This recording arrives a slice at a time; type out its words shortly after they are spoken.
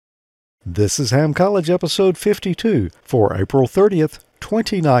This is Ham College episode 52 for April 30th,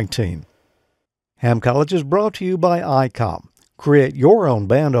 2019. Ham College is brought to you by ICOM. Create your own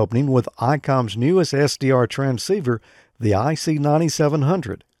band opening with ICOM's newest SDR transceiver, the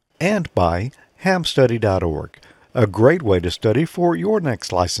IC9700, and by hamstudy.org, a great way to study for your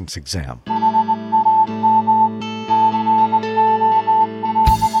next license exam.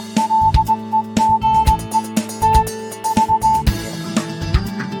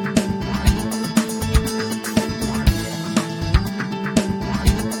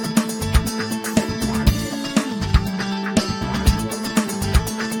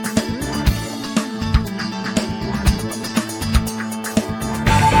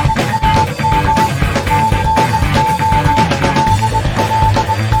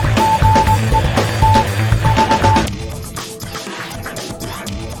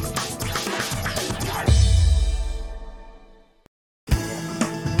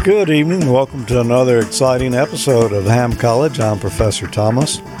 Good evening and welcome to another exciting episode of Ham College. I'm Professor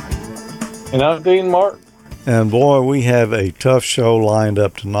Thomas. And I'm Dean Martin. And boy, we have a tough show lined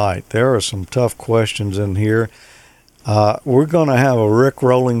up tonight. There are some tough questions in here. We're going to have a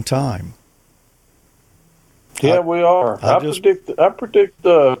Rick-rolling time. Yeah, we are. I predict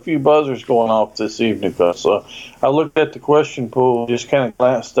a few buzzers going off this evening because I looked at the question pool, just kind of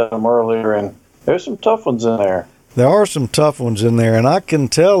glanced at them earlier, and there's some tough ones in there. There are some tough ones in there, and I can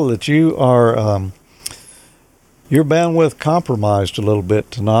tell that you are your bandwidth compromised a little bit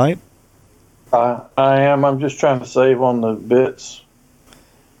tonight. I am. I'm just trying to save on the bits.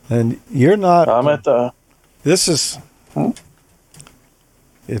 And you're not. I'm at the. This is.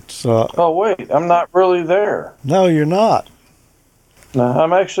 It's. Oh wait, I'm not really there. No, you're not. No,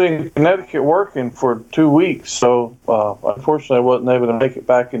 I'm actually in Connecticut working for 2 weeks, so unfortunately I wasn't able to make it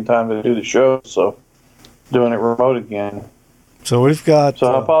back in time to do the show. So. Doing it remote again. So we've got... So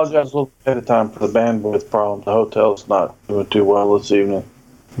I apologize a little ahead of time for the bandwidth problem. The hotel's not doing too well this evening.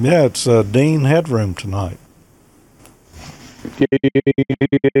 Yeah, it's Dean Headroom tonight.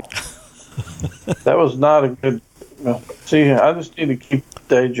 That was not a good... See, I just need to keep the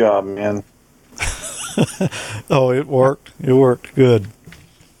day job, man. Oh, it worked. It worked good.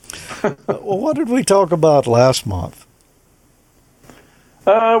 Well, what did we talk about last month?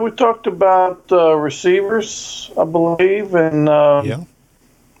 We talked about receivers, I believe, and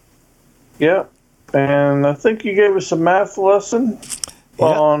yeah, and I think you gave us a math lesson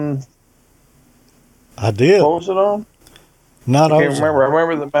on. I did. What was it on? I can't remember. I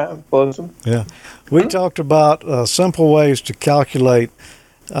remember the math lesson. Yeah, we talked about simple ways to calculate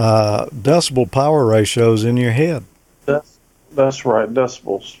decibel power ratios in your head. That's right,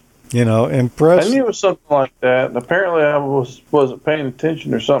 decibels. You know, I knew it was something like that, and apparently I wasn't paying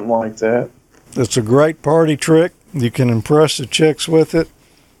attention or something like that. It's a great party trick. You can impress the chicks with it,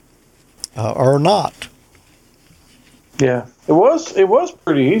 or not. Yeah, it was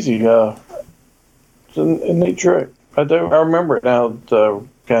pretty easy. It's a neat trick. I remember it now to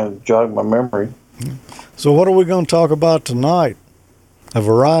kind of jog my memory. So what are we going to talk about tonight? A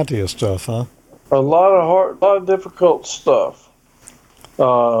variety of stuff, huh? A lot of difficult stuff.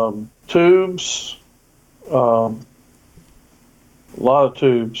 Tubes, a lot of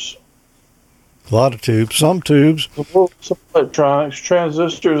tubes. Some tubes. Some electronics.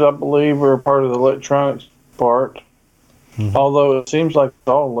 Transistors, I believe, are a part of the electronics part. Mm-hmm. Although it seems like it's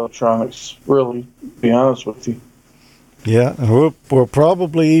all electronics, really, to be honest with you. Yeah, and we'll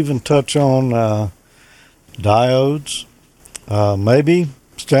probably even touch on diodes, maybe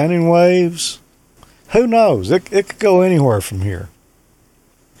standing waves. Who knows? It could go anywhere from here.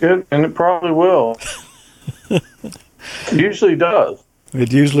 Good, and it probably will. It usually does.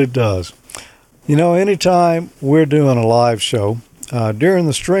 It usually does. You know, anytime we're doing a live show, during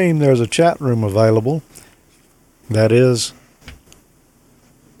the stream, there's a chat room available. That is...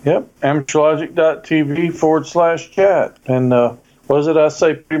 Yep, amateurlogic.tv/chat. And what is it I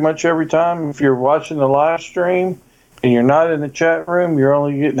say pretty much every time? If you're watching the live stream and you're not in the chat room, you're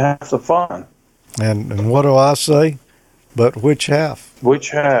only getting half the fun. And what do I say? But which half?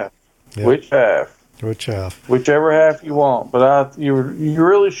 Which half? Yep. Which half? Which half? Whichever half you want. But you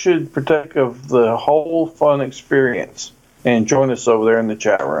really should partake of the whole fun experience and join us over there in the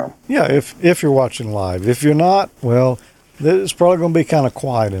chat room. Yeah, if you're watching live. If you're not, well, it's probably going to be kind of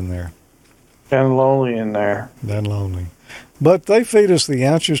quiet in there. Kind of lonely in there. Then lonely. But they feed us the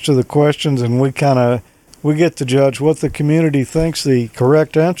answers to the questions, and we get to judge what the community thinks the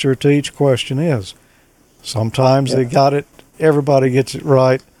correct answer to each question is. Sometimes they got it, everybody gets it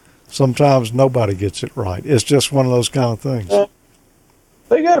right. Sometimes nobody gets it right. It's just one of those kind of things.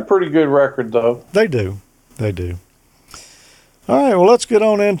 They got a pretty good record, though. They do. They do. All right, well, let's get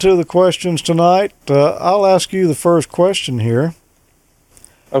on into the questions tonight. I'll ask you the first question here.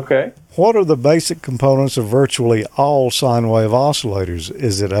 Okay. What are the basic components of virtually all sine wave oscillators?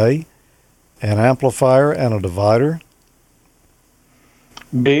 Is it A, an amplifier and a divider?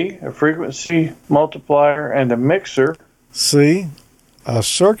 B, a frequency multiplier and a mixer. C, a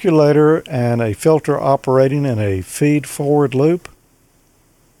circulator and a filter operating in a feed-forward loop?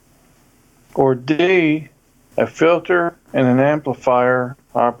 Or D, a filter and an amplifier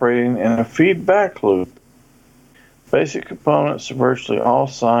operating in a feedback loop. Basic components of virtually all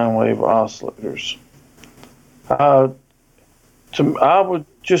sine wave oscillators. I would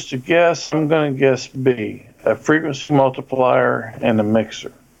just guess, I'm going to guess B, a frequency multiplier and a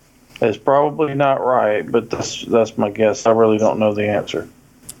mixer. It's probably not right, but that's my guess. I really don't know the answer.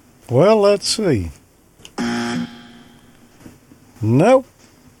 Well, let's see. Nope.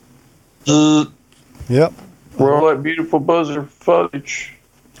 Yep. Roll that beautiful buzzer footage.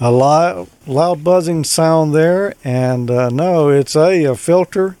 A loud buzzing sound there, and no, it's a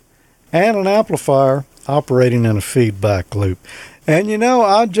filter and an amplifier operating in a feedback loop. And you know,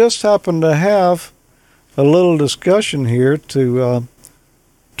 I just happened to have a little discussion here to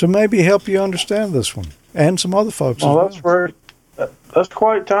maybe help you understand this one, and some other folks. Well, that's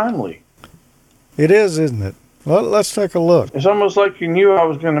quite timely. It is, isn't it? Well, let's take a look. It's almost like you knew I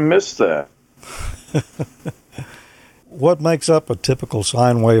was going to miss that. What makes up a typical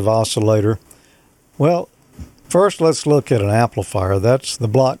sine wave oscillator? Well, first let's look at an amplifier. That's the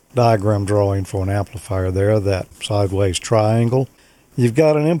block diagram drawing for an amplifier there, that sideways triangle. You've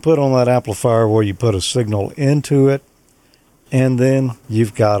got an input on that amplifier where you put a signal into it, and then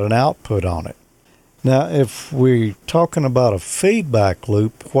you've got an output on it. Now, if we're talking about a feedback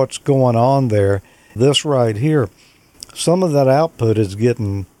loop, what's going on there, this right here, some of that output is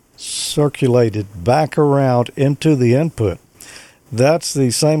getting circulated back around into the input. That's the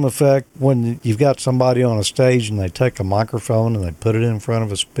same effect when you've got somebody on a stage and they take a microphone and they put it in front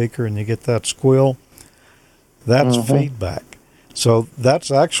of a speaker and you get that squeal. That's feedback. So that's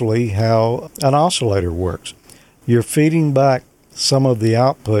actually how an oscillator works. You're feeding back some of the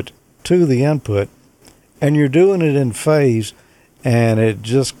output to the input, and you're doing it in phase, and it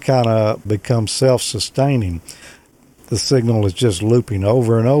just kind of becomes self-sustaining. The signal is just looping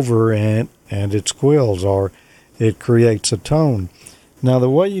over and over, and it squeals, or it creates a tone. Now, the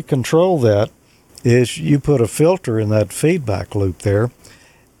way you control that is you put a filter in that feedback loop there,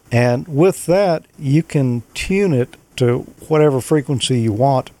 and with that, you can tune it to whatever frequency you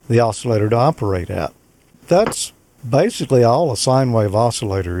want the oscillator to operate at. That's basically all a sine wave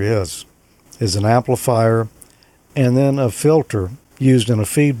oscillator is an amplifier and then a filter used in a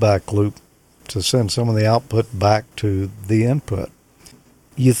feedback loop to send some of the output back to the input.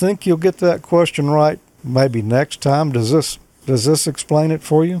 You think you'll get that question right maybe next time? Does this explain it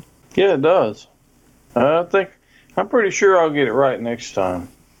for you? Yeah, it does. I'm pretty sure I'll get it right next time.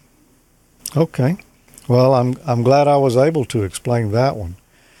 Okay. Well, I'm glad I was able to explain that one.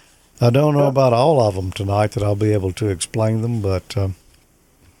 I don't know about all of them tonight that I'll be able to explain them, but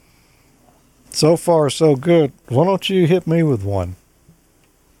so far so good. Why don't you hit me with one?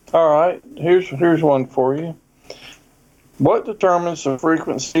 All right, here's one for you. What determines the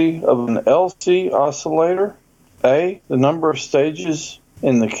frequency of an LC oscillator? A, the number of stages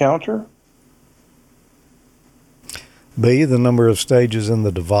in the counter. B, the number of stages in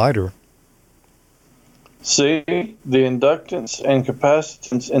the divider. C, the inductance and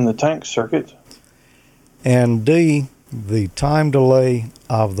capacitance in the tank circuit. And D, the time delay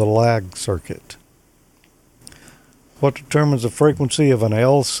of the lag circuit. What determines the frequency of an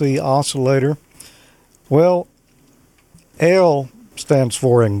LC oscillator? Well, L stands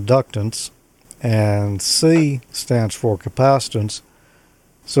for inductance and C stands for capacitance.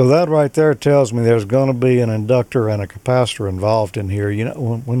 So that right there tells me there's going to be an inductor and a capacitor involved in here. You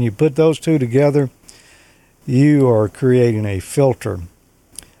know, when you put those two together, you are creating a filter.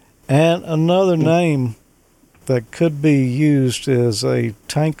 And another name that could be used is a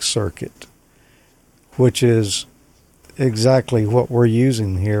tank circuit, which is exactly what we're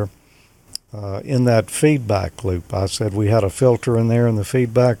using here in that feedback loop. I said we had a filter in there in the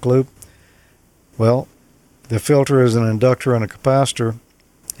feedback loop. Well, the filter is an inductor and a capacitor,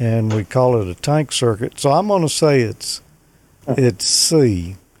 and we call it a tank circuit. So I'm going to say it's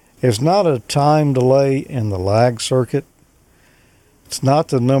C. It's not a time delay in the lag circuit. It's not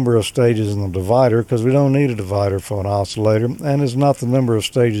the number of stages in the divider, because we don't need a divider for an oscillator. And it's not the number of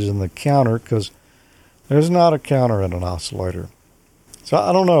stages in the counter, because there's not a counter in an oscillator. So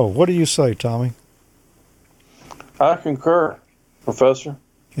I don't know. What do you say, Tommy? I concur, Professor.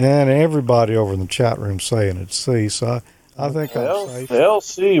 And everybody over in the chat room saying it's C. So I think I'm safe. The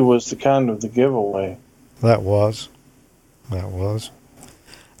LC was the kind of the giveaway. That was.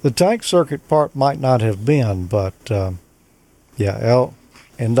 The tank circuit part might not have been, but inductance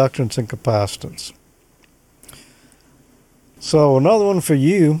and capacitance. So another one for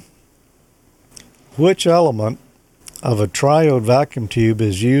you. Which element of a triode vacuum tube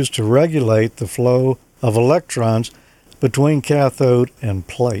is used to regulate the flow of electrons between cathode and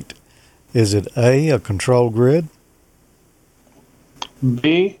plate? Is it A, a control grid?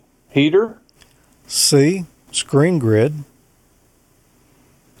 B, heater? C, screen grid?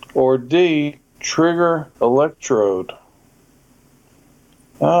 Or D, trigger electrode?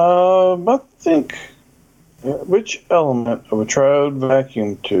 I think, which element of a triode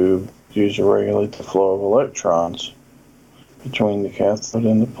vacuum tube is used to regulate the flow of electrons between the cathode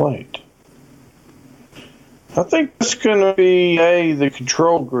and the plate? I think it's going to be A, the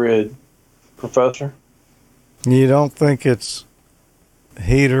control grid, Professor. You don't think it's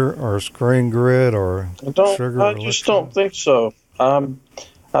heater or screen grid or trigger? I just don't think so. I'm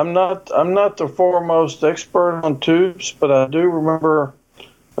not the foremost expert on tubes, but I do remember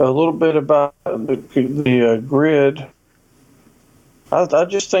a little bit about the grid. I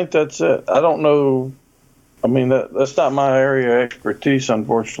just think that's it. I don't know. I mean, that's not my area of expertise,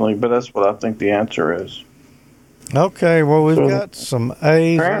 unfortunately, but that's what I think the answer is. Okay, well, we've got some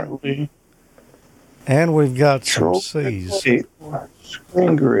A's apparently, and we've got some C's.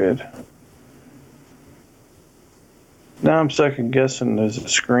 Screen grid. Now I'm second guessing, is it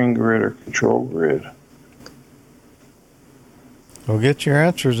screen grid or control grid? Well, get your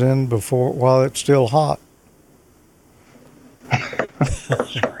answers in while it's still hot.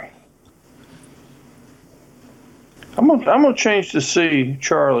 I'm gonna change to C,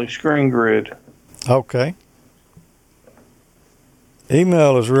 Charlie, screen grid. Okay.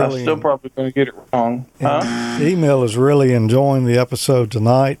 Email is really. I'm still probably going to get it wrong. Huh? Email is really enjoying the episode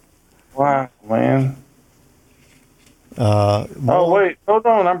tonight. Wow, man. Wait, hold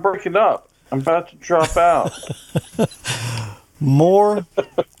on, I'm breaking up. I'm about to drop out. More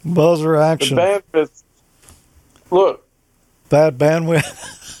buzzer action. The bandwidth. Look. Bad bandwidth.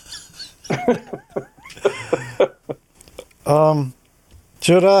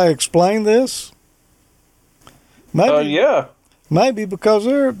 Should I explain this? Maybe. Yeah. Maybe because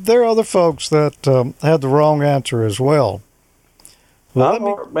there are other folks that had the wrong answer as well.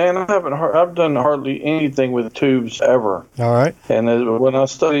 Well, I've done hardly anything with tubes ever. All right. And when I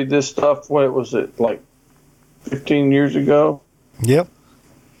studied this stuff, what was it, like 15 years ago? Yep.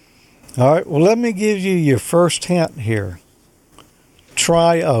 All right. Well, let me give you your first hint here.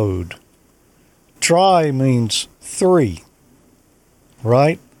 Triode. Tri means three,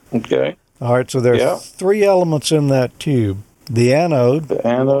 right? Okay. All right. So there's three elements in that tube. The anode, the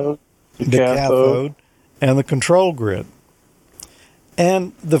cathode, and the control grid.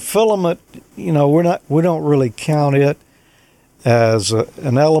 And the filament, we don't really count it as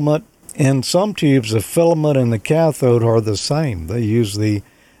an element. In some tubes, the filament and the cathode are the same. They use the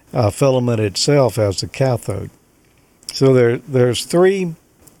filament itself as the cathode. So there's three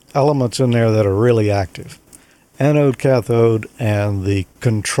elements in there that are really active: anode, cathode, and the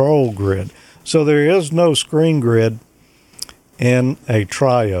control grid. So there is no screen grid in a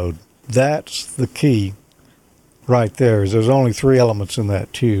triode. That's the key right there. There's only three elements in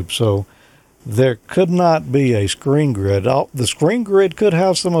that tube, so there could not be a screen grid. The screen grid could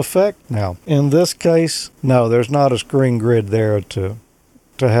have some effect. Now, in this case, no, there's not a screen grid there to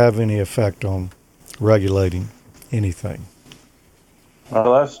have any effect on regulating anything.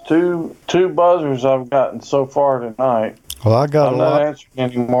 Well, that's two buzzers I've gotten so far tonight. Well, I'm not answering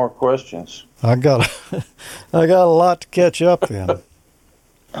any more questions. I got a lot to catch up then.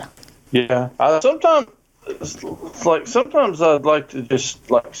 Yeah, sometimes I'd like to just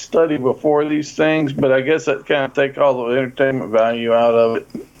study before these things, but I guess that kind of take all the entertainment value out of it.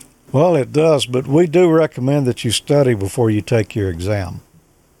 Well, it does, but we do recommend that you study before you take your exam.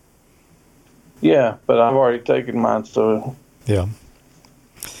 Yeah, but I've already taken mine, so. Yeah.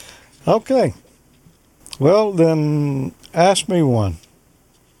 Okay. Well, then ask me one.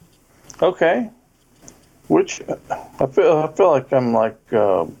 Okay. Which I feel like I'm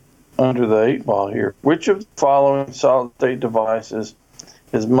under the 8 ball here. Which of the following solid state devices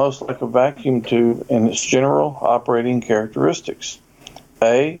is most like a vacuum tube in its general operating characteristics?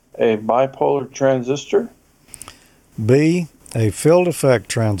 A bipolar transistor. B, a field effect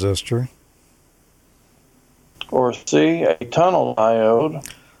transistor. Or C, a tunnel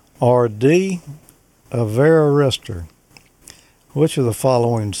diode. Or D, a varistor. Which of the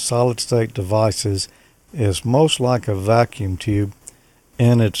following solid-state devices is most like a vacuum tube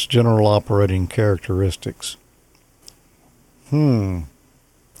in its general operating characteristics?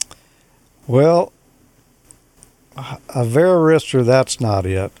 Well, a varistor, that's not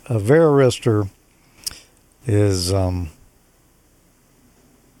it. A varistor is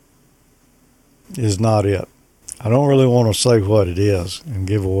not it. I don't really want to say what it is and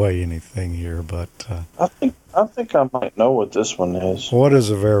give away anything here, but I think I might know what this one is. What is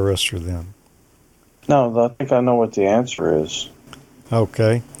a varistor then? No, I think I know what the answer is.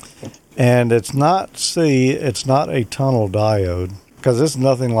 Okay. And it's not it's not a tunnel diode, because it's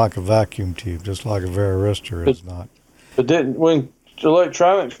nothing like a vacuum tube, just like a varistor is not. But when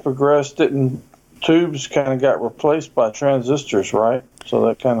electronics progressed, tubes kind of got replaced by transistors, right? So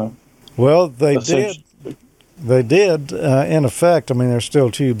that kind of... Well, they did. They did, in effect. I mean, there's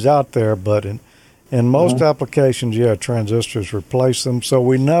still tubes out there, but in most applications, transistors replace them. So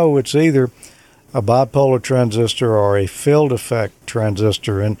we know it's either a bipolar transistor or a field effect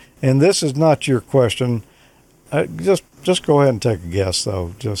transistor. And this is not your question. Just go ahead and take a guess,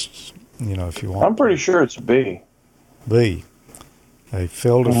 though. Just, if you want. I'm pretty sure it's B. B, a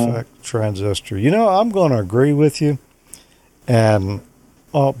field effect transistor. I'm going to agree with you. And,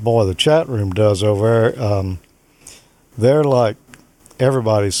 oh, boy, the chat room does over there. They're like,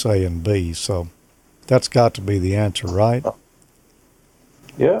 everybody's saying B, so that's got to be the answer, right?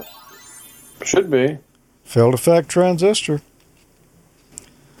 Yeah, should be. Field effect transistor.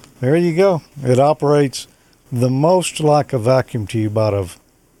 There you go. It operates the most like a vacuum tube out of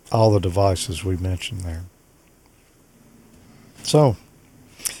all the devices we mentioned there. So,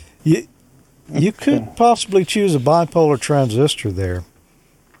 you could possibly choose a bipolar transistor there.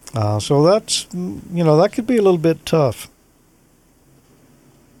 So that's, that could be a little bit tough.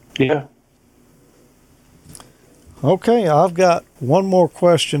 Yeah. Okay, I've got one more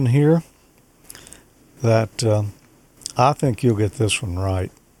question here that I think you'll get this one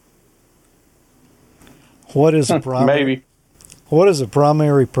right. What is Maybe. What is the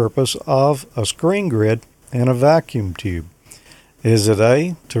primary purpose of a screen grid and a vacuum tube? Is it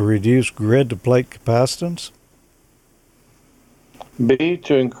A, to reduce grid to plate capacitance? B,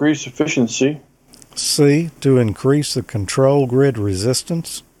 to increase efficiency. C, to increase the control grid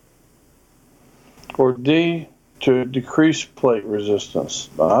resistance? Or D, to decrease plate resistance.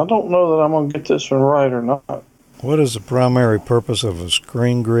 I don't know that I'm going to get this one right or not. What is the primary purpose of a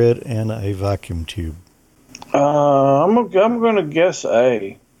screen grid and a vacuum tube? I'm going to guess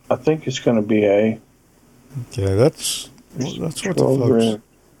A. I think it's going to be A. Okay, that's what the folks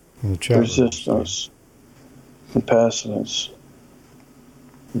in the chat room say. Resistance, capacitance,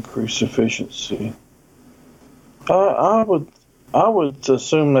 increase efficiency. I would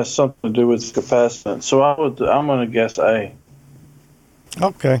assume that's something to do with capacitance. So I'm going to guess A.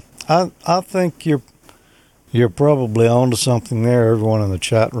 Okay, I think you're probably onto something there. Everyone in the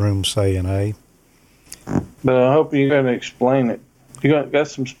chat room saying A. But I hope you're going to explain it. You got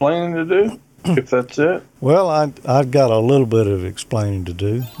some explaining to do, if that's it? Well, I've got a little bit of explaining to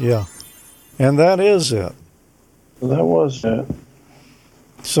do, yeah. And that is it. That was it.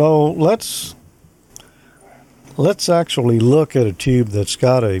 So let's actually look at a tube that's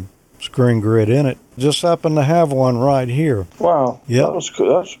got a screen grid in it. Just happen to have one right here. Wow. Yep.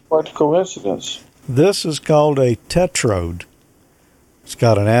 That's quite a coincidence. This is called a tetrode. It's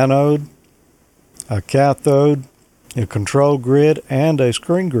got an anode, a cathode, a control grid, and a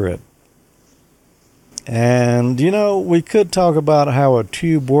screen grid. And, we could talk about how a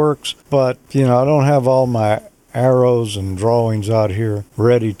tube works, but, I don't have all my arrows and drawings out here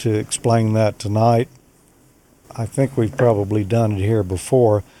ready to explain that tonight. I think we've probably done it here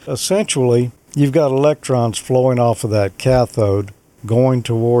before. Essentially, you've got electrons flowing off of that cathode going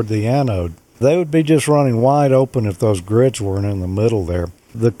toward the anode. They would be just running wide open if those grids weren't in the middle there.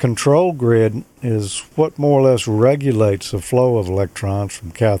 The control grid is what more or less regulates the flow of electrons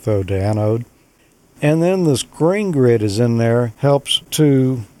from cathode to anode. And then the screen grid is in there, helps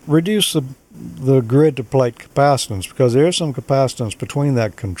to reduce the grid to plate capacitance, because there's some capacitance between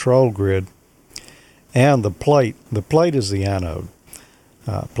that control grid and the plate. The plate is the anode.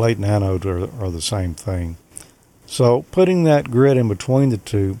 Plate and anode are the same thing. So putting that grid in between the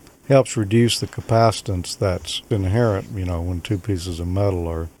two helps reduce the capacitance that's inherent, when two pieces of metal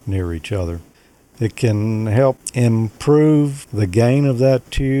are near each other. It can help improve the gain of that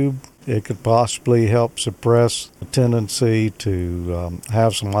tube. It could possibly help suppress the tendency to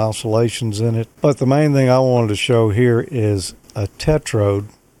have some oscillations in it. But the main thing I wanted to show here is a tetrode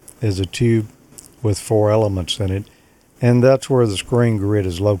is a tube with 4 elements in it, and that's where the screen grid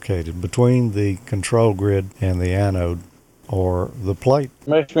is located, between the control grid and the anode, or the plate.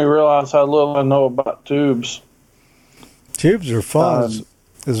 Makes me realize how little I know about tubes. Tubes are fun.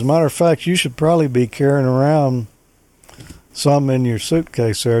 As a matter of fact, you should probably be carrying around some in your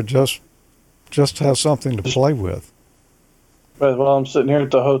suitcase there, just to have something to play with. But while I'm sitting here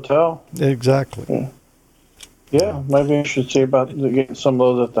at the hotel. Exactly. Yeah, maybe I should see about getting some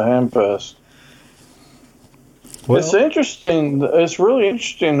of those at the Hamfest. Well, it's interesting. It's really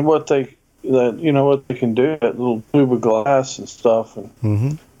interesting what they can do, that little tube of glass and stuff,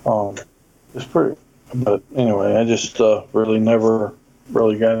 and it's pretty. But anyway, I just really never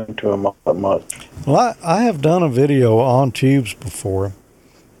really got into them that much. Well, I have done a video on tubes before,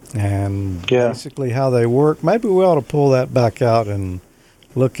 and basically how they work. Maybe we ought to pull that back out and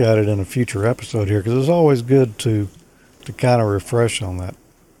look at it in a future episode here, because it's always good to kind of refresh on that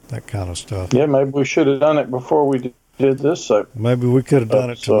kind of stuff. Yeah, maybe we should have done it before we did this. Maybe we could have done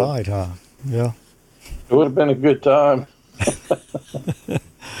it tonight, huh? Yeah. It would have been a good time.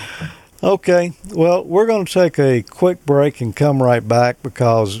 Okay, well, we're going to take a quick break and come right back,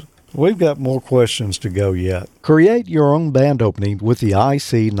 because we've got more questions to go yet. Create your own band opening with the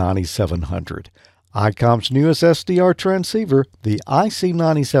IC9700. ICOM's newest SDR transceiver, the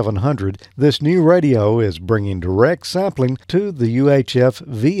IC9700, this new radio is bringing direct sampling to the UHF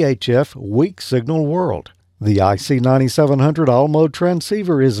VHF weak signal world. The IC9700 all-mode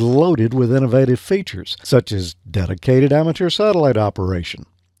transceiver is loaded with innovative features, such as dedicated amateur satellite operation,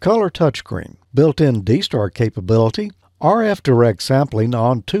 color touchscreen, built-in D-Star capability, RF direct sampling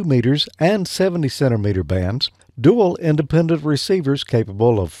on 2 meters and 70 centimeter bands, dual independent receivers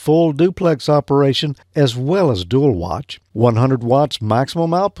capable of full duplex operation as well as dual watch, 100 watts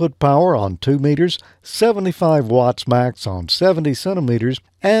maximum output power on 2 meters, 75 watts max on 70 centimeters,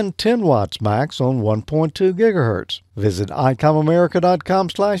 and 10 watts max on 1.2 gigahertz. Visit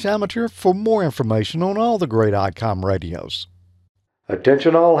ICOMAmerica.com/amateur for more information on all the great ICOM radios.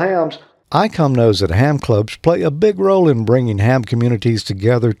 Attention all hams. ICOM knows that ham clubs play a big role in bringing ham communities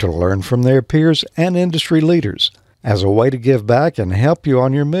together to learn from their peers and industry leaders. As a way to give back and help you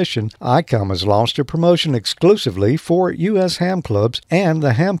on your mission, ICOM has launched a promotion exclusively for U.S. ham clubs and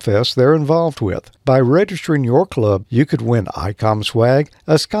the Hamfest they're involved with. By registering your club, you could win ICOM swag,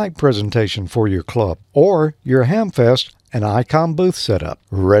 a Skype presentation for your club, or your Hamfest, an ICOM booth setup.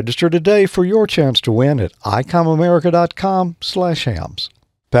 Register today for your chance to win at ICOMAmerica.com/hams.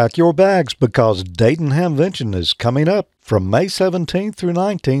 Pack your bags, because Dayton Hamvention is coming up from May 17th through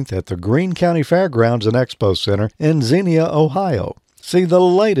 19th at the Greene County Fairgrounds and Expo Center in Xenia, Ohio. See the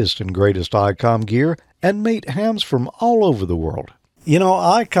latest and greatest ICOM gear and meet hams from all over the world. You know,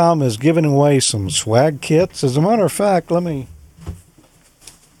 ICOM is giving away some swag kits. As a matter of fact, let me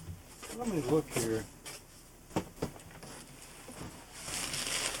look here.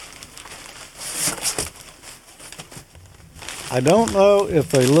 I don't know if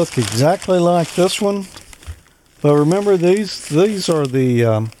they look exactly like this one, but remember these are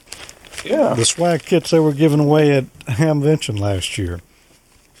the swag kits they were giving away at Hamvention last year.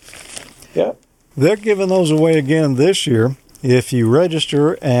 Yeah. They're giving those away again this year. If you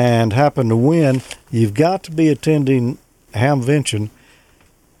register and happen to win, you've got to be attending Hamvention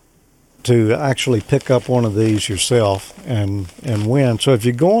to actually pick up one of these yourself and win. So if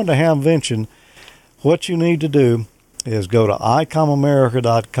you're going to Hamvention, what you need to do is go to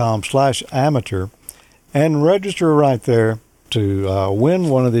ICOMAmerica.com/amateur and register right there to win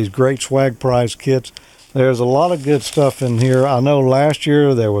one of these great swag prize kits. There's a lot of good stuff in here. I know last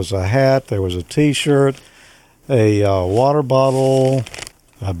year there was a hat, there was a t-shirt, a water bottle,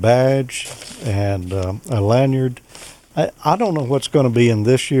 a badge, and a lanyard. I don't know what's going to be in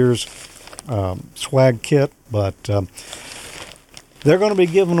this year's swag kit, but they're going to be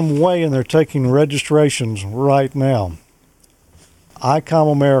giving them away, and they're taking registrations right now.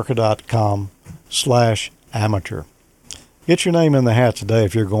 ICOMAmerica.com/amateur. Get your name in the hat today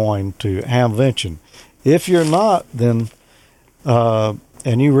if you're going to Hamvention. If you're not, then and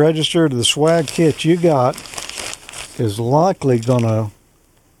you registered, the swag kit you got is likely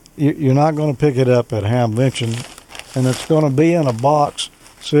you're not going to pick it up at Hamvention, and it's going to be in a box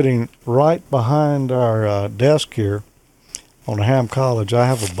sitting right behind our desk here on Ham College. I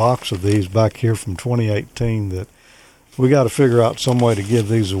have a box of these back here from 2018 that we got to figure out some way to give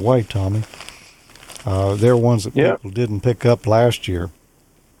these away, Tommy. They're ones that people didn't pick up last year.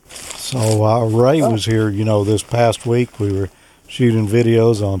 So Ray was here, this past week. We were shooting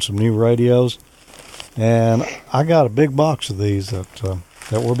videos on some new radios, and I got a big box of these that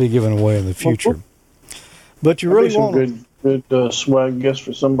we'll be giving away in the future. But you really want good swag gifts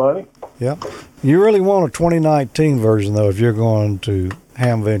for somebody. Yeah. You really want a 2019 version, though, if you're going to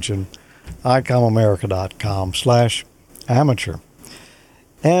Hamvention, ICOMAmerica.com/amateur.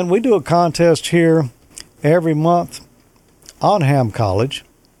 And we do a contest here every month on Ham College.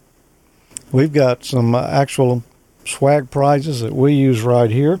 We've got some actual swag prizes that we use right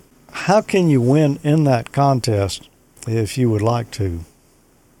here. How can you win in that contest if you would like to?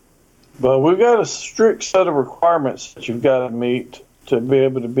 Well, we've got a strict set of requirements that you've got to meet to be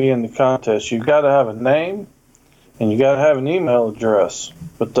able to be in the contest. You've got to have a name, and you got to have an email address.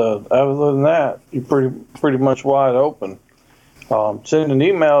 But other than that, you're pretty much wide open. Send an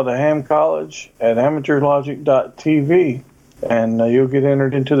email to hamcollege@amateurlogic.tv, and you'll get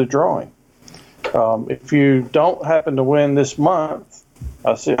entered into the drawing. If you don't happen to win this month,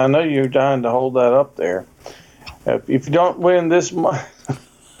 I know you're dying to hold that up there. If you don't win this month,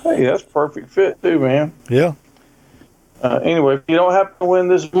 hey, that's perfect fit too, man. Yeah. Anyway, if you don't happen to win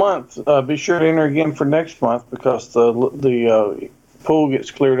this month, be sure to enter again for next month, because the pool gets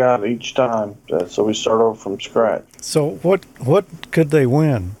cleared out each time, so we start over from scratch. So what could they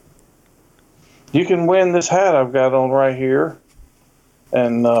win? You can win this hat I've got on right here,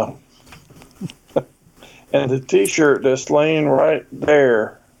 and and the T-shirt that's laying right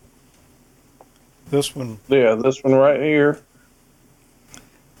there. This one? Yeah, this one right here.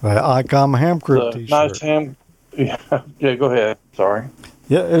 The ICOM Ham Crew T-shirt. Nice ham. Yeah, go ahead. Sorry.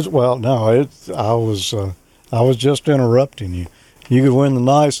 Yeah, I was just interrupting you. You could win the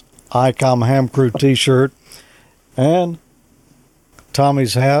nice ICOM Ham Crew T-shirt and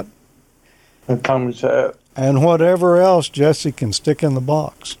Tommy's hat. And Tommy's hat. And whatever else Jesse can stick in the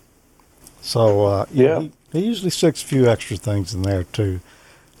box. So, yeah. He usually sticks a few extra things in there, too.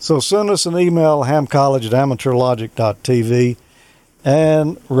 So send us an email, hamcollege@amateurlogic.tv,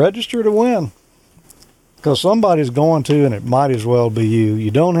 and register to win. Because somebody's going to, and it might as well be you.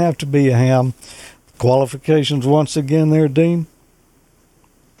 You don't have to be a ham. Qualifications once again there, Dean?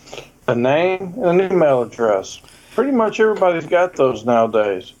 A name and an email address. Pretty much everybody's got those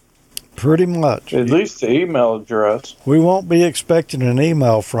nowadays. Pretty much. At least the email address. We won't be expecting an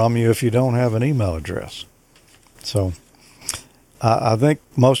email from you if you don't have an email address. So I think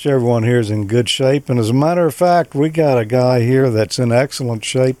most everyone here is in good shape. And as a matter of fact, we got a guy here that's in excellent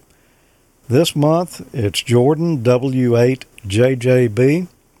shape this month. It's Jordan W8JJB.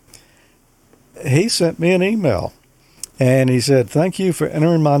 He sent me an email, and he said, "Thank you for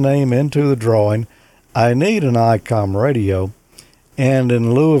entering my name into the drawing. I need an ICOM radio, and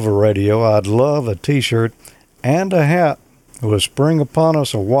in lieu of a radio, I'd love a T-shirt and a hat with Spring Upon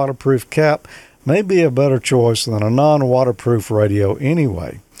Us, a waterproof cap. May be a better choice than a non-waterproof radio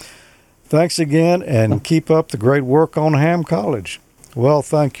anyway. Thanks again, and keep up the great work on Ham College." Well,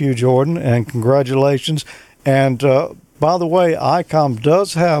 thank you, Jordan, and congratulations. And by the way, ICOM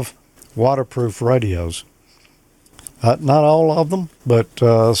does have waterproof radios. Not all of them, but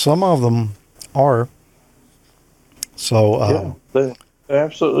some of them are. So yeah, they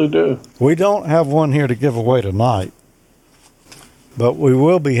absolutely do. We don't have one here to give away tonight, but we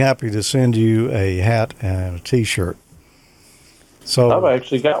will be happy to send you a hat and a T-shirt. So I've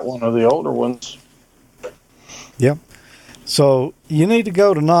actually got one of the older ones. Yep. So you need to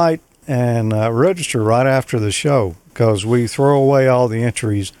go tonight and register right after the show, because we throw away all the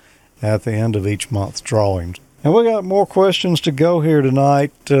entries at the end of each month's drawings. And we got more questions to go here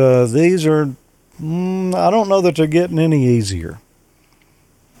tonight. These are, I don't know that they're getting any easier.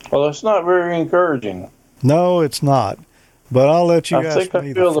 Well, that's not very encouraging. No, it's not. But I'll let you ask me the first one.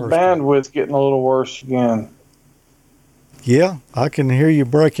 I feel the bandwidth's getting a little worse again. Yeah, I can hear you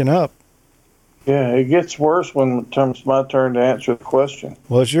breaking up. Yeah, it gets worse when it comes my turn to answer the question.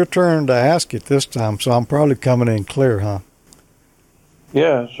 Well, it's your turn to ask it this time, so I'm probably coming in clear, huh?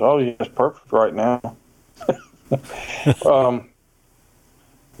 Yeah, it's perfect right now.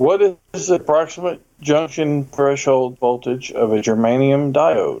 What is the approximate junction threshold voltage of a germanium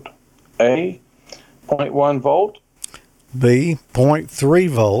diode? A, 0.1 volt. B, 0.3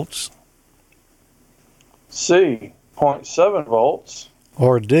 volts. C, 0.7 volts.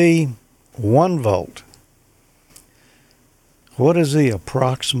 Or D, 1 volt. What is the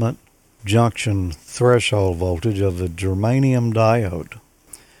approximate junction threshold voltage of the germanium diode?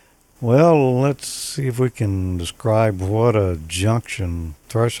 Well, let's see if we can describe what a junction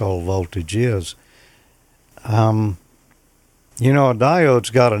threshold voltage is. A diode's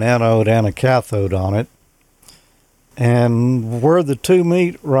got an anode and a cathode on it. And where the two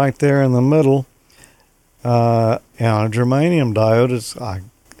meet right there in the middle, a germanium diode is, I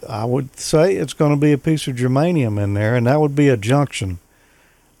would say it's going to be a piece of germanium in there, and that would be a junction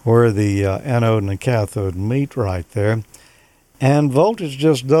where the anode and the cathode meet right there. And voltage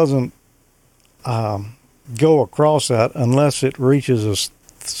just doesn't go across that unless it reaches a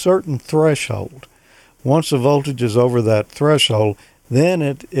certain threshold. Once the voltage is over that threshold, then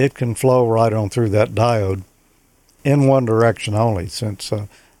it can flow right on through that diode in one direction only, since a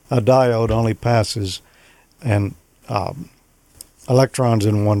diode only passes and electrons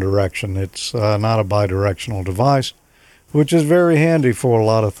in one direction. It's not a bidirectional device, which is very handy for a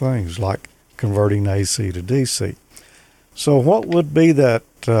lot of things like converting AC to DC. So what would be that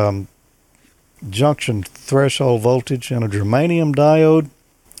junction threshold voltage in a germanium diode?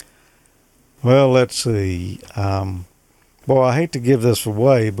 Well, let's see. Boy, I hate to give this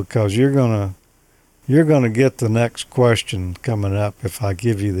away because you're gonna get the next question coming up if I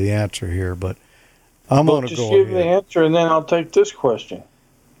give you the answer here, but I'm going to go just give the answer, and then I'll take this question.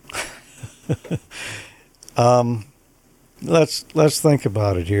 Let's think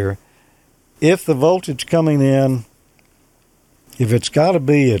about it here. If the voltage coming in, if it's got to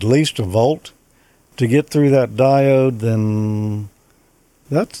be at least a volt to get through that diode, then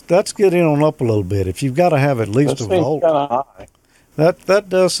that's getting on up a little bit. If you've got to have at least a volt, kind of high. That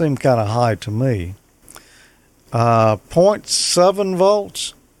does seem kind of high to me. 0.7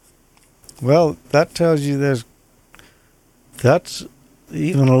 volts. Well, that tells you that's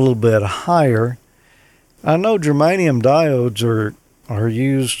even a little bit higher. I know germanium diodes are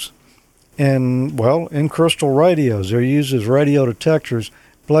used in crystal radios. They're used as radio detectors,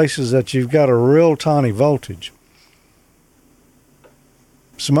 places that you've got a real tiny voltage.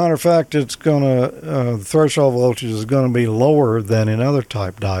 As a matter of fact, it's the threshold voltage is going to be lower than in other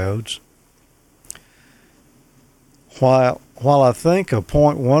type diodes. While I think a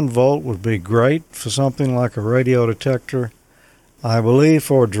 0.1 volt would be great for something like a radio detector, I believe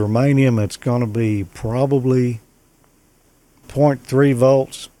for germanium it's going to be probably 0.3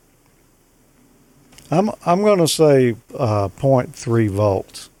 volts. I'm going to say 0.3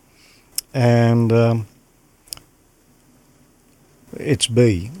 volts, and it's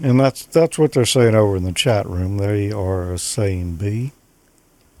B, and that's what they're saying over in the chat room. They are saying B.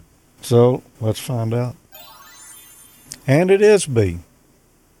 So let's find out. And it is B.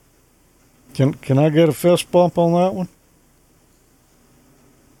 Can I get a fist bump on that one?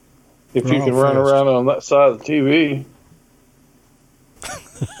 If you can run around on that side of the TV.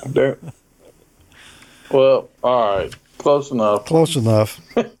 There. Well, all right. Close enough. Close enough.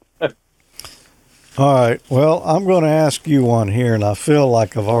 All right. Well, I'm going to ask you one here, and I feel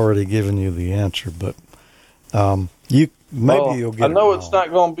like I've already given you the answer, but you'll get it. I know it's not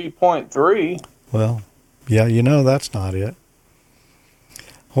going to be 0.3. Well, yeah, that's not it.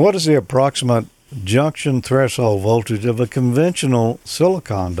 What is the approximate junction threshold voltage of a conventional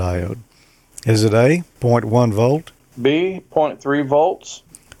silicon diode? Is it A, 0.1 volt? B, 0.3 volts?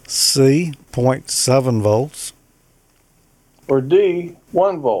 C, 0.7 volts? Or D,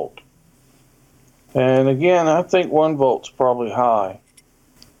 1 volt? And again, I think 1 volt's probably high.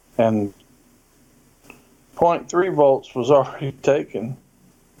 And 0.3 volts was already taken.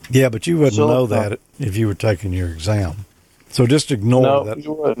 Yeah, but you wouldn't know that if you were taking your exam. So just ignore that.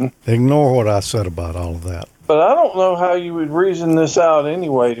 You wouldn't. Ignore what I said about all of that. But I don't know how you would reason this out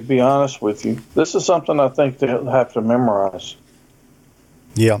anyway, to be honest with you. This is something I think they'll have to memorize.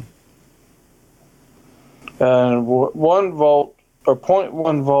 Yeah. And 1 volt or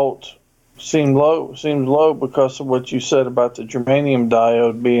 0.1 volt seems low because of what you said about the germanium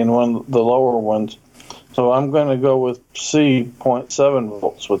diode being one of the lower ones. So I'm going to go with C, 0.7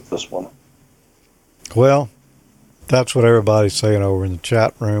 volts with this one. Well, that's what everybody's saying over in the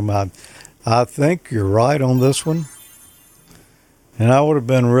chat room. I think you're right on this one. And I would have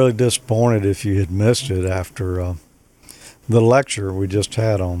been really disappointed if you had missed it after the lecture we just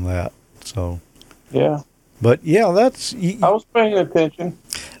had on that. So, yeah. But, yeah, I was paying attention.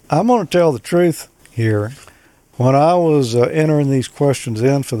 I'm going to tell the truth here. When I was entering these questions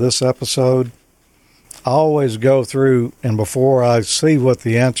in for this episode, I always go through, and before I see what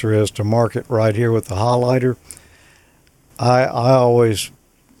the answer is, to mark it right here with the highlighter, I always,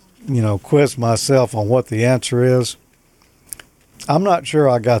 quiz myself on what the answer is. I'm not sure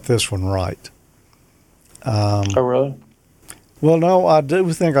I got this one right. Oh, really? Well, no, I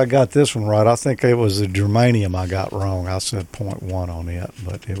do think I got this one right. I think it was the germanium I got wrong. I said 0.1 on it,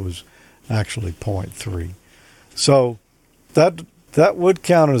 but it was actually 0.3. So that would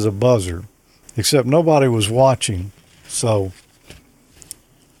count as a buzzer, except nobody was watching. So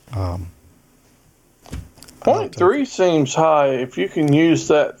 0.3 seems high if you can use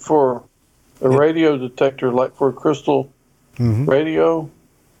that for a radio detector, like for a crystal radio.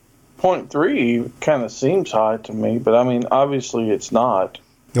 0.3 kind of seems high to me, but I mean, obviously it's not.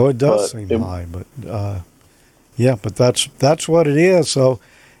 Oh, it does seem high, but yeah, but that's what it is. So,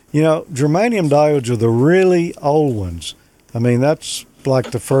 germanium diodes are the really old ones. I mean, that's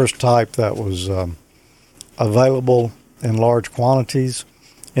like the first type that was available in large quantities,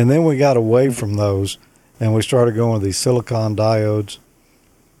 and then we got away from those, and we started going with these silicon diodes.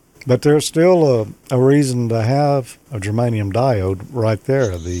 But there's still a reason to have a germanium diode right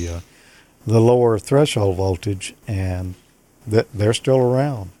there, the lower threshold voltage, and they're still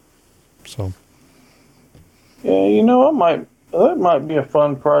around. So, yeah, that might be a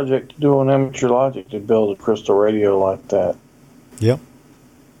fun project to do on Amateur Logic, to build a crystal radio like that. Yep.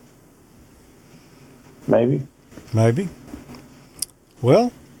 Maybe.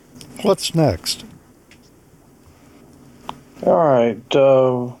 Well, what's next? All right.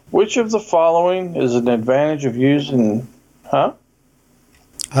 Which of the following is an advantage of using... Huh?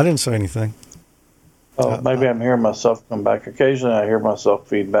 I didn't say anything. Oh, maybe I'm hearing myself come back. Occasionally I hear myself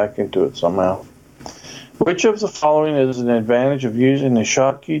feed back into it somehow. Which of the following is an advantage of using a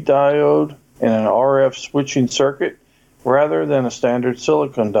Schottky diode in an RF switching circuit rather than a standard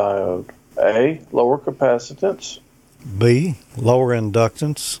silicon diode? A, lower capacitance. B, lower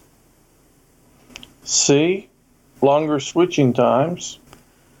inductance. C, longer switching times.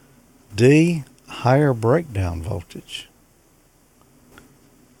 D, higher breakdown voltage.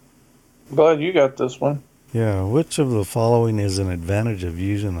 Glad you got this one. Yeah, which of the following is an advantage of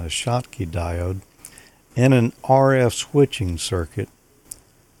using a Schottky diode in an RF switching circuit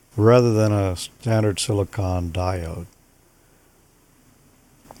rather than a standard silicon diode?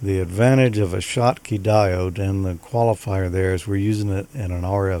 The advantage of a Schottky diode, and the qualifier there is we're using it in an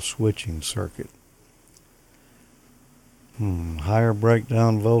RF switching circuit. Higher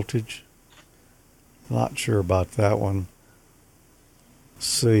breakdown voltage? Not sure about that one.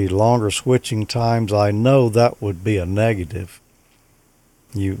 See, longer switching times, I know that would be a negative.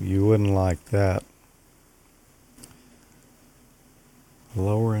 You wouldn't like that.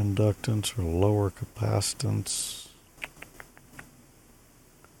 Lower inductance or lower capacitance?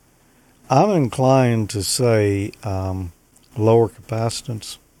 I'm inclined to say lower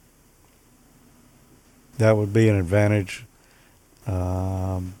capacitance. That would be an advantage.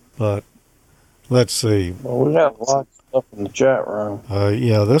 But let's see. Well, we got a lot of stuff in the chat room.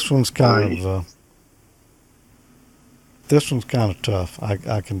 Yeah, this one's kind of tough.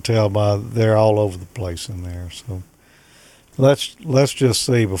 I can tell by they're all over the place in there. So let's just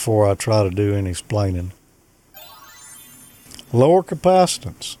see before I try to do any explaining. Lower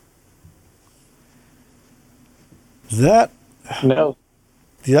capacitance. No.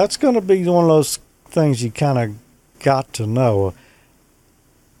 That's going to be one of those things you kind of got to know,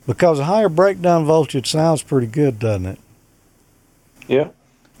 because a higher breakdown voltage sounds pretty good, doesn't it? Yeah.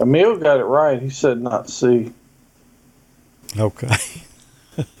 Emil got it right. He said not C. Okay.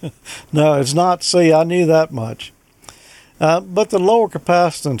 No, it's not C. I knew that much. But the lower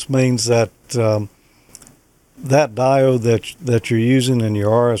capacitance means that that diode that you're using in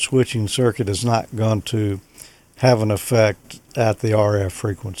your RF switching circuit is not going to have an effect at the RF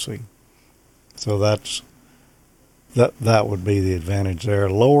frequency. So that would be the advantage there.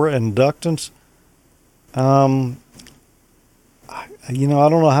 Lower inductance. I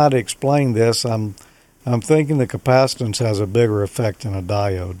don't know how to explain this. I'm thinking the capacitance has a bigger effect in a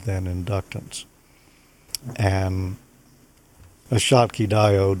diode than inductance. And a Schottky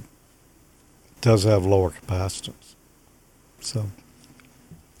diode does have lower capacitance. So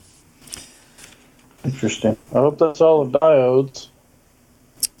interesting. I hope that's all the diodes.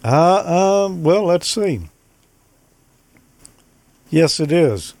 Well, let's see. Yes, it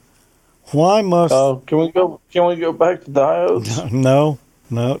is. Why must... Can we go back to diodes? No,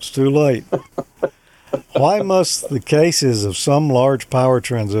 it's too late. Why must the cases of some large power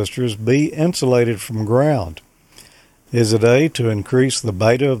transistors be insulated from ground? Is it A, to increase the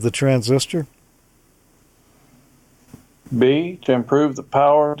beta of the transistor? B, to improve the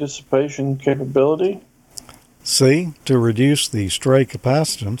power dissipation capability. C, to reduce the stray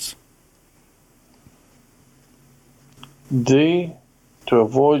capacitance. D, to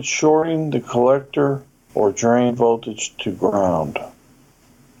avoid shorting the collector or drain voltage to ground.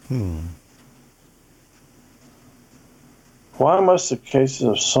 Why must the cases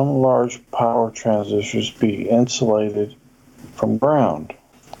of some large power transistors be insulated from ground?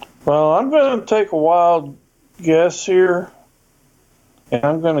 Well, I'm going to take a wild guess here, and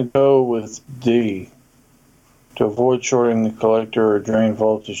I'm going to go with D, to avoid shorting the collector or drain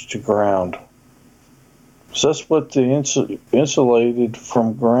voltage to ground. So that's what the insulated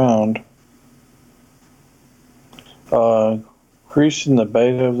from ground, increasing the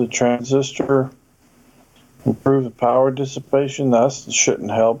beta of the transistor, improve the power dissipation. That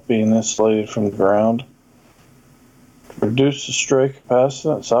shouldn't help being insulated from the ground. Reduce the stray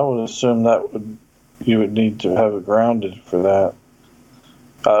capacitance. I would assume you would need to have it grounded for that.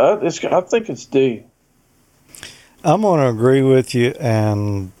 I think it's D. I'm going to agree with you,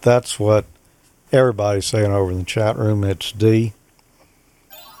 and that's what everybody's saying over in the chat room. It's D.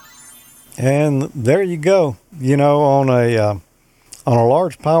 And there you go. You know, on a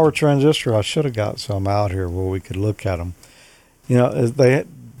large power transistor, I should have got some out here where we could look at them. You know, they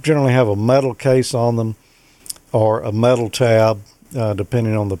generally have a metal case on them or a metal tab,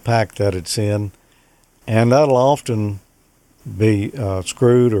 depending on the pack that it's in. And that'll often be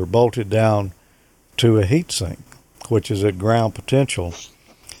screwed or bolted down to a heatsink, which is at ground potential.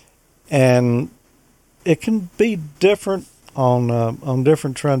 And it can be different on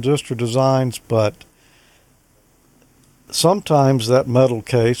different transistor designs, but sometimes that metal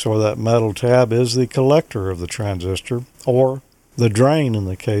case or that metal tab is the collector of the transistor, or the drain in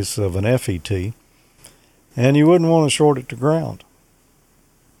the case of an FET, and you wouldn't want to short it to ground.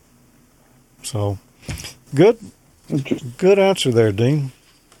 So, good answer there, Dean.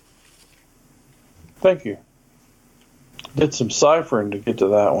 Thank you. Did some ciphering to get to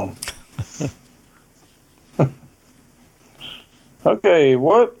that one. Okay,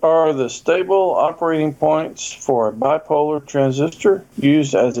 what are the stable operating points for a bipolar transistor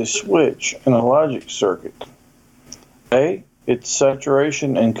used as a switch in a logic circuit? A, its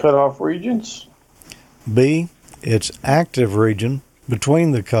saturation and cutoff regions. B, its active region between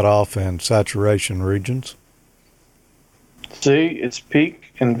the cutoff and saturation regions. C, its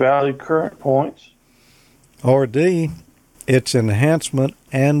peak and valley current points. Or D, its enhancement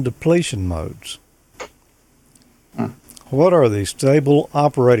and depletion modes. What are the stable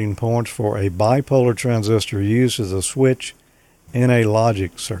operating points for a bipolar transistor used as a switch in a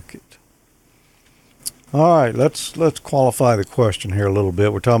logic circuit? All right, let's qualify the question here a little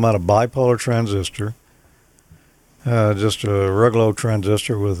bit. We're talking about a bipolar transistor, just a regular old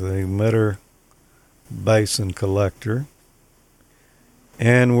transistor with an emitter, base, and collector.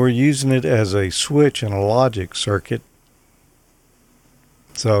 And we're using it as a switch in a logic circuit.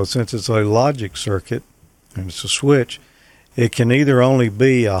 So since it's a logic circuit and it's a switch, it can either only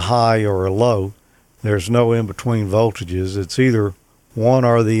be a high or a low. There's no in-between voltages. It's either one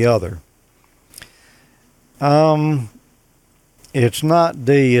or the other. It's not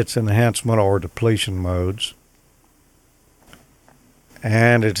D, it's enhancement or depletion modes.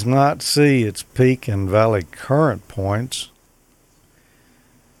 And it's not C, it's peak and valley current points.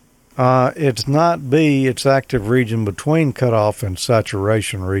 It's not B, it's active region between cutoff and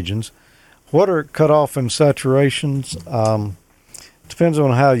saturation regions. What are cutoff and saturations? Depends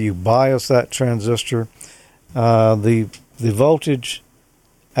on how you bias that transistor. The voltage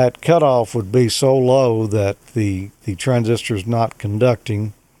at cutoff would be so low that the transistor is not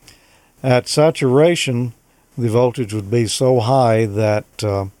conducting. At saturation, the voltage would be so high that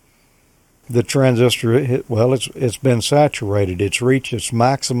the transistor, it's been saturated. It's reached its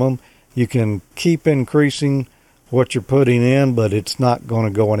maximum. You can keep increasing what you're putting in, but it's not going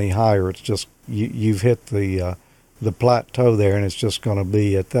to go any higher. It's just you've hit the plateau there, and it's just going to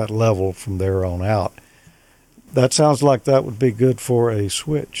be at that level from there on out. That sounds like that would be good for a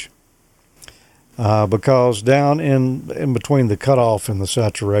switch, because down in between the cutoff and the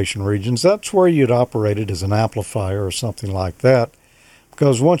saturation regions, that's where you'd operate it as an amplifier or something like that.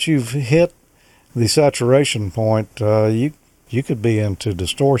 Because once you've hit the saturation point, you could be into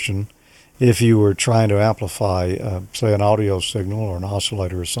distortion if you were trying to amplify, say, an audio signal or an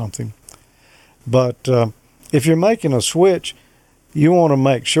oscillator or something. But if you're making a switch, you want to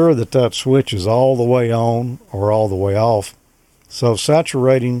make sure that that switch is all the way on or all the way off. So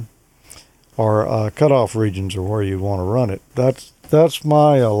saturating or cutoff regions are where you want to run it. That's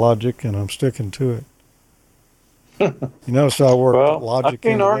my logic, and I'm sticking to it. You notice how I work logic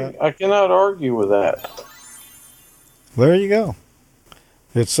into that? I cannot argue with that. There you go.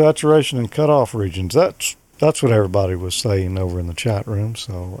 It's saturation and cutoff regions. That's what everybody was saying over in the chat room.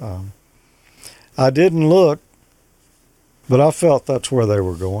 So I didn't look, but I felt that's where they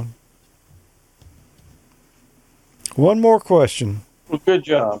were going. One more question. Well, good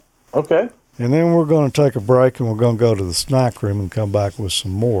job. Okay. And then we're going to take a break, and we're going to go to the snack room and come back with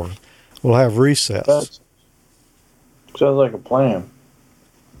some more. We'll have recess. Sounds like a plan.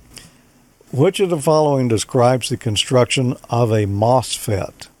 Which of the following describes the construction of a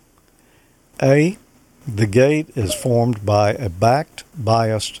MOSFET? A, the gate is formed by a backed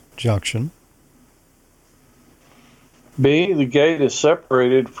biased junction. B, the gate is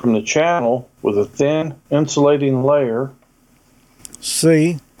separated from the channel with a thin insulating layer.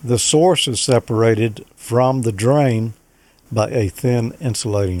 C, the source is separated from the drain by a thin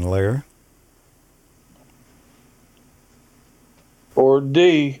insulating layer. Or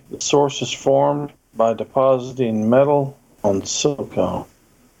D, the source is formed by depositing metal on silicone.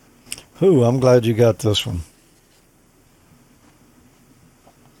 I'm glad you got this one.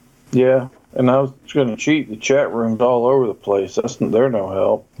 Yeah, and I was going to cheat. The chat room's all over the place. They're no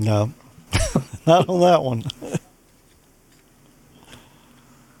help. No, Not on that one.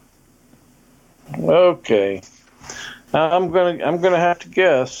 Okay. Now I'm gonna have to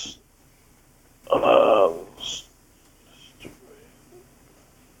guess.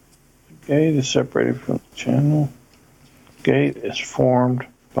 Gate is separated from the channel. Gate is formed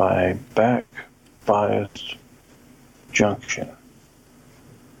by back biased junction.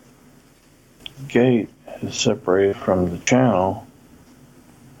 Gate is separated from the channel.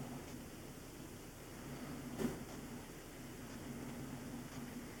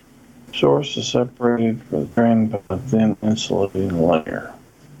 Source is separated from the drain by a thin insulating layer.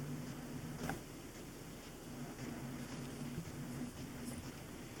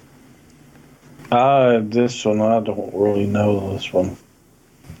 This one, I don't really know this one.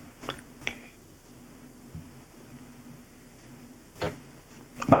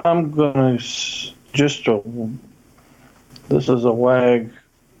 I'm gonna this is a WAG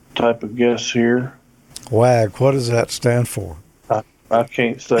type of guess here. WAG, what does that stand for? I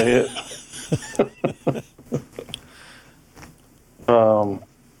can't say it.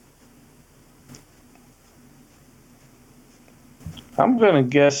 I'm going to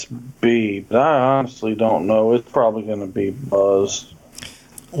guess B, but I honestly don't know. It's probably going to be buzz.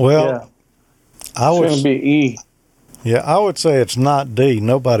 Well, yeah. It's going to be E. Yeah, I would say it's not D.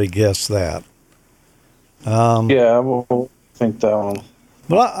 Nobody guessed that. Yeah, I will think that one.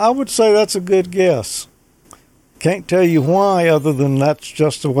 But I would say that's a good guess. Can't tell you why, other than that's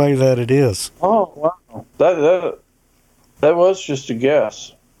just the way that it is. Oh, wow. That was just a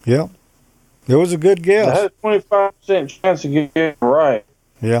guess. Yeah. It was a good guess. I had a 25% chance of getting it right.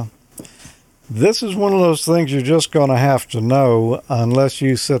 Yeah. This is one of those things you're just going to have to know unless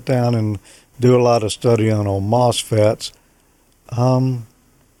you sit down and do a lot of studying on MOSFETs.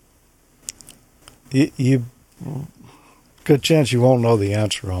 You good chance you won't know the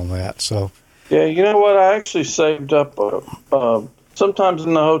answer on that. So. Yeah, you know what? I actually saved up. Sometimes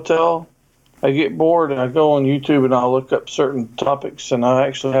in the hotel, I get bored and I go on YouTube and I'll look up certain topics, and I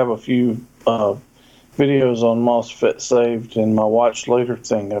actually have a few videos on MOSFET saved in my watch later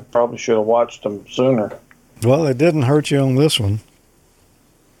thing. I probably should have watched them sooner. Well, it didn't hurt you on this one.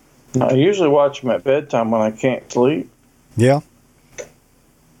 I usually watch them at bedtime when I can't sleep. Yeah.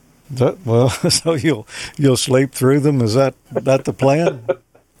 So you'll sleep through them? Is that the plan?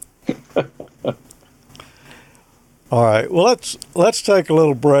 All right. Well, let's take a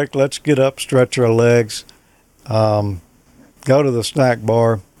little break. Let's get up, stretch our legs, go to the snack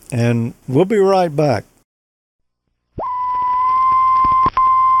bar, and we'll be right back.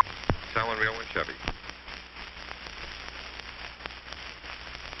 Talon Railway Chevy.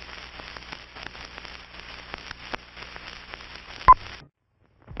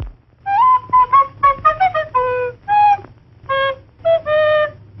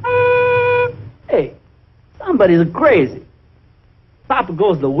 Hey, somebody's crazy. Papa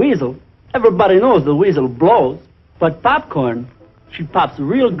goes the weasel. Everybody knows the weasel blows, but popcorn, she pops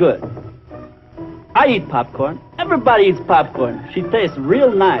real good. I eat popcorn. Everybody eats popcorn. She tastes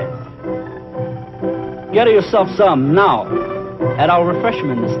real nice. Get yourself some now at our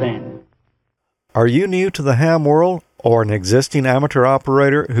refreshment stand. Are you new to the ham world or an existing amateur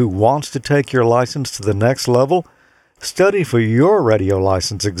operator who wants to take your license to the next level? Study for your radio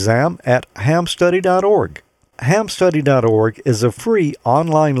license exam at hamstudy.org. Hamstudy.org is a free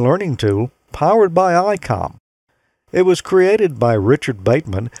online learning tool powered by ICOM. It was created by Richard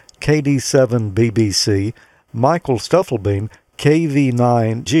Bateman, KD7BBC, Michael Stufflebeam,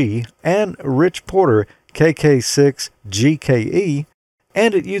 KV9G, and Rich Porter, KK6GKE,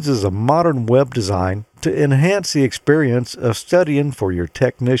 and it uses a modern web design to enhance the experience of studying for your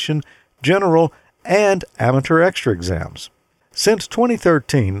technician, general, and amateur extra exams. Since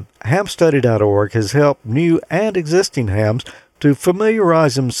 2013, hamstudy.org has helped new and existing hams to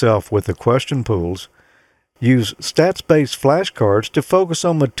familiarize themselves with the question pools, use stats-based flashcards to focus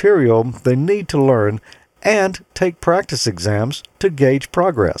on material they need to learn, and take practice exams to gauge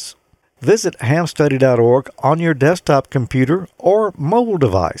progress. Visit hamstudy.org on your desktop computer or mobile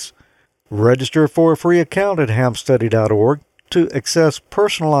device. Register for a free account at hamstudy.org to access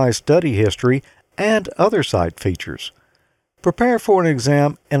personalized study history and other site features. Prepare for an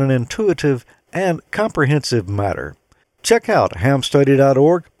exam in an intuitive and comprehensive manner. Check out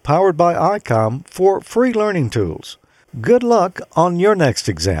hamstudy.org, powered by ICOM, for free learning tools. Good luck on your next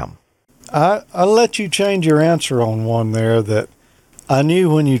exam. I'll let you change your answer on one there that I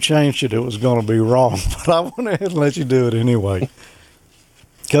knew when you changed it was going to be wrong, but I went ahead and let you do it anyway.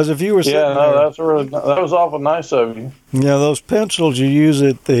 Because if you were sitting that was awful nice of you. Yeah, those pencils you use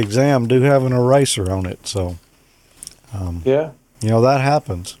at the exam do have an eraser on it, so yeah, that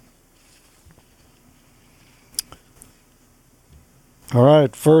happens. All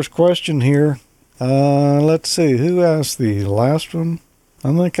right, first question here. Let's see, who asked the last one?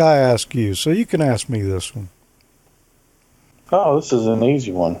 I think I asked you, so you can ask me this one. Oh, this is an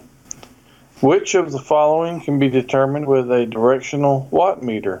easy one. Which of the following can be determined with a directional watt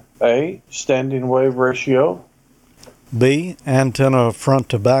meter? A, standing wave ratio. B, antenna front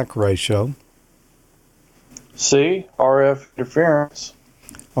to back ratio. C, RF interference.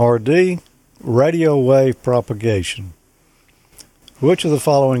 Or D, radio wave propagation. Which of the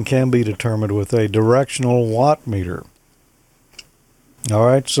following can be determined with a directional watt meter? All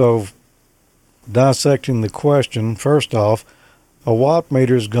right, so dissecting the question, first off, a watt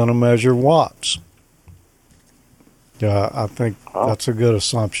meter is going to measure watts. Yeah, I think that's a good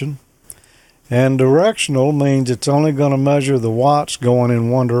assumption. And directional means it's only going to measure the watts going in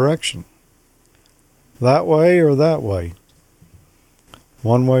one direction. That way or that way.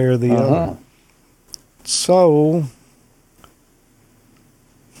 One way or the other. So,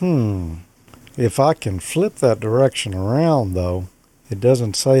 if I can flip that direction around, though, it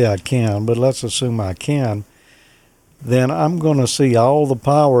doesn't say I can, but let's assume I can, then I'm going to see all the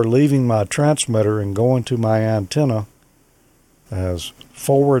power leaving my transmitter and going to my antenna as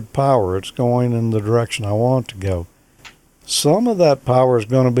forward power. It's going in the direction I want it to go. Some of that power is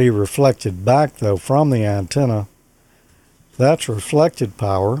going to be reflected back, though, from the antenna. That's reflected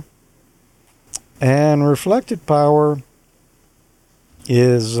power. And reflected power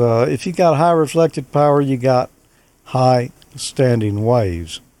is, if you got high reflected power, you got high standing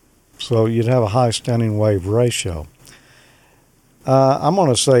waves. So you'd have a high standing wave ratio. I'm going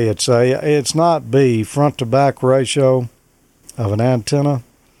to say it's A. It's not B, front to back ratio of an antenna.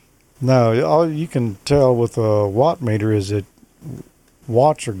 No, all you can tell with a watt meter is that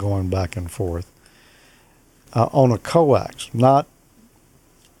watts are going back and forth on a coax, not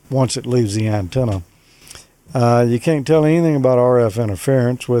once it leaves the antenna. You can't tell anything about RF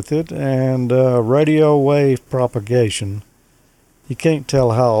interference with it, and radio wave propagation. You can't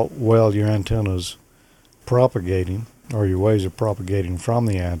tell how well your antenna's propagating, or your waves are propagating from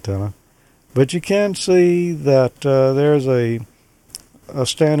the antenna, but you can see that there's a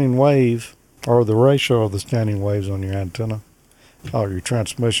standing wave, or the ratio of the standing waves on your antenna, or your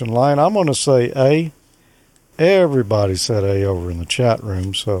transmission line. I'm going to say A. Everybody said A over in the chat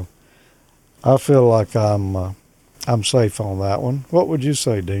room, so I feel like I'm safe on that one. What would you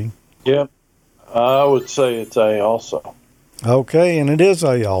say, Dean? Yep, I would say it's A also. Okay, and it is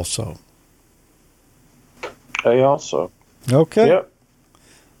A also. A also. Okay. Yep.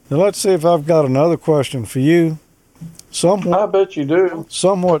 Now let's see if I've got another question for you. I bet you do.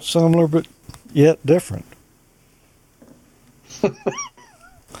 Somewhat similar, but yet different.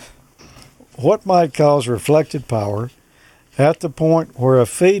 What might cause reflected power at the point where a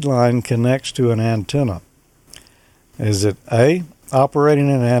feed line connects to an antenna? Is it A,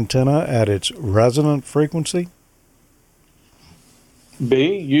 operating an antenna at its resonant frequency?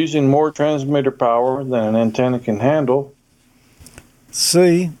 B, using more transmitter power than an antenna can handle.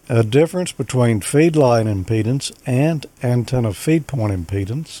 C, a difference between feed line impedance and antenna feed point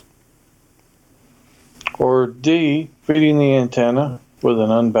impedance. Or D, feeding the antenna with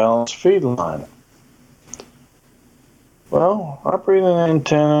an unbalanced feed line. Well, operating an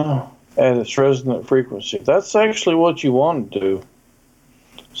antenna at its resonant frequency. That's actually what you want to do.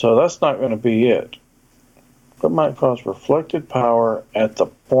 So that's not going to be it. What might cause reflected power at the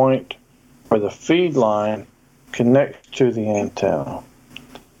point where the feed line connects to the antenna?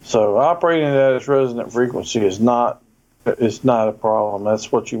 So operating it at its resonant frequency is not a problem.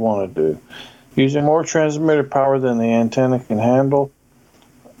 That's what you want to do. Using more transmitter power than the antenna can handle.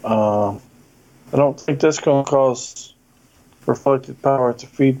 I don't think that's going to cause reflected power at the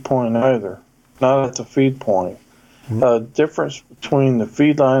feed point either. Not at the feed point. Difference between the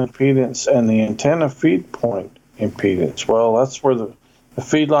feed line impedance and the antenna feed point impedance. Well, that's where the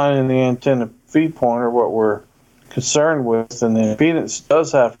feed line and the antenna feed point are what we're concerned with, and the impedance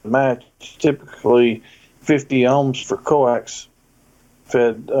does have to match. Typically 50 ohms for coax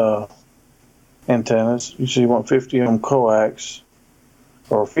fed antennas. Usually you want 50 ohm coax,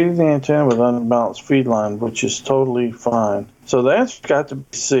 or feeding the antenna with unbalanced feed line, which is totally fine. So the answer's got to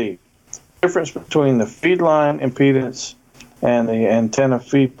be C. Difference between the feed line impedance and the antenna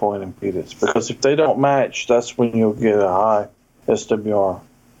feed point impedance, because if they don't match, that's when you'll get a high SWR.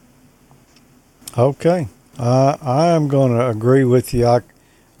 Okay. I am going to agree with you.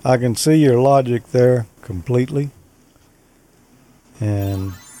 I can see your logic there completely.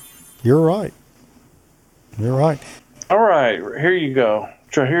 And you're right. You're right. All right, here you go.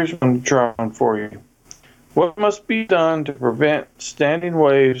 Here's one drawing for you. What must be done to prevent standing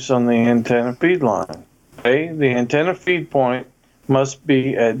waves on the antenna feed line? A, the antenna feed point must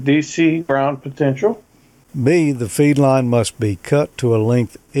be at DC ground potential. B, the feed line must be cut to a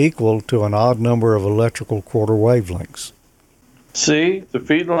length equal to an odd number of electrical quarter wavelengths. C, the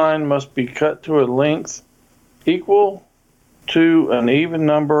feed line must be cut to a length equal to an even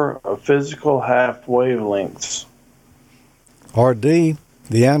number of physical half wavelengths. Or D,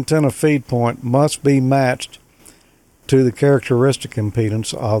 the antenna feed point must be matched to the characteristic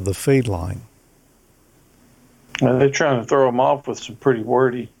impedance of the feed line. And they're trying to throw them off with some pretty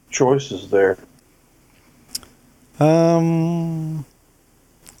wordy choices there.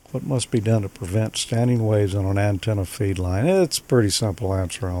 What must be done to prevent standing waves on an antenna feed line? It's a pretty simple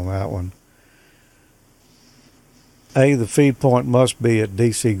answer on that one. A, the feed point must be at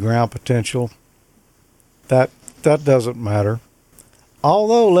DC ground potential. That doesn't matter.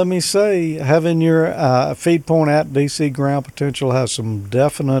 Although, let me say, having your feed point at DC ground potential has some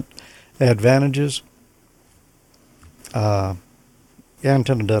definite advantages. The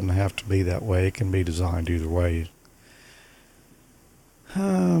antenna doesn't have to be that way. It can be designed either way.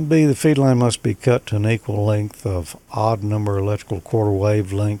 B, the feed line must be cut to an equal length of odd number electrical quarter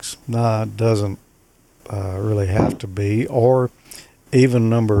wavelengths. No, it doesn't really have to be, or even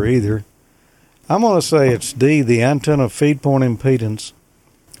number either. I'm going to say it's D, the antenna feed point impedance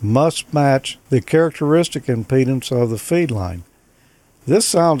must match the characteristic impedance of the feed line. This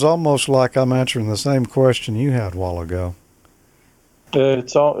sounds almost like I'm answering the same question you had a while ago.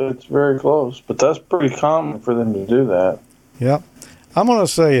 It's very close, but that's pretty common for them to do that. Yep. I'm going to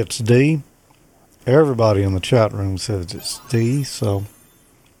say it's D. Everybody in the chat room says it's D, so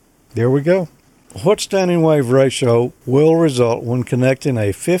there we go. What standing wave ratio will result when connecting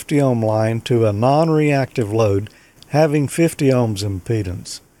a 50 ohm line to a non-reactive load having 50 ohms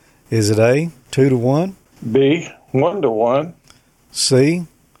impedance? Is it A, 2 to 1? B, 1 to 1. C,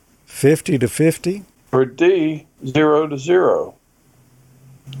 50 to 50? Or D, 0 to 0.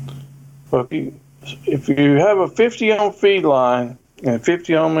 But if you have a 50 ohm feed line and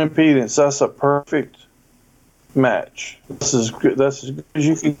 50 ohm impedance, that's a perfect match. That's as good as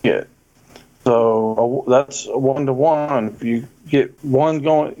you can get. So that's a 1 to 1. If you get one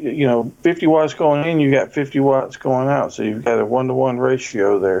going, 50 watts going in, you got 50 watts going out. So you've got a 1 to 1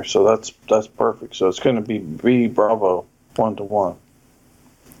 ratio there. So that's perfect. So it's going to be B, Bravo, 1 to 1.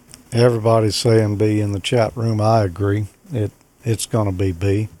 Everybody's saying B in the chat room. I agree. It's going to be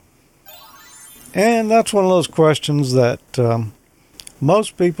B. And that's one of those questions that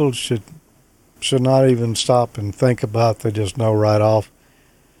most people should not even stop and think about. They just know right off.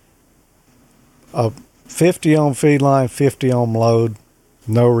 A 50 ohm feed line, 50 ohm load,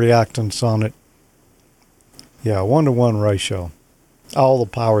 no reactance on it. Yeah, 1 to 1 ratio. All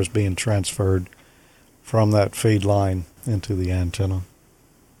the power is being transferred from that feed line into the antenna.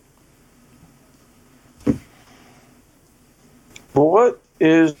 What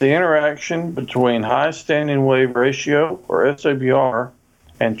is the interaction between high standing wave ratio, or SWR,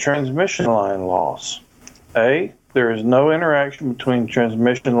 and transmission line loss? A, there is no interaction between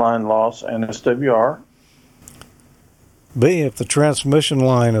transmission line loss and SWR. B, if the transmission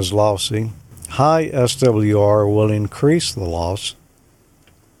line is lossy, high SWR will increase the loss.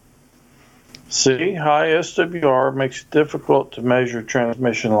 C, high SWR makes it difficult to measure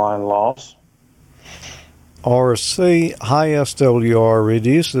transmission line loss. Or C, high SWR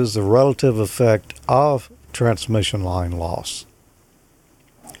reduces the relative effect of transmission line loss.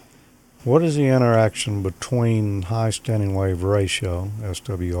 What is the interaction between high standing wave ratio,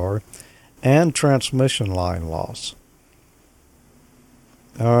 SWR, and transmission line loss?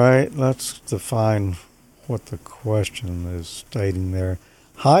 All right, let's define what the question is stating there.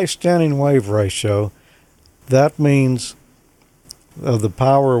 High standing wave ratio, that means of the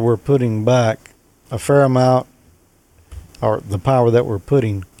power we're putting back, a fair amount, or the power that we're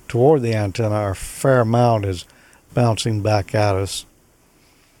putting toward the antenna, a fair amount is bouncing back at us.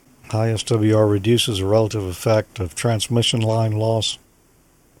 High SWR reduces the relative effect of transmission line loss.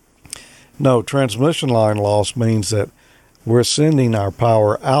 No, transmission line loss means that we're sending our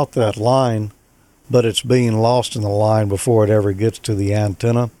power out that line, but it's being lost in the line before it ever gets to the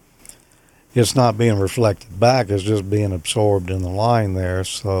antenna. It's not being reflected back, it's just being absorbed in the line there.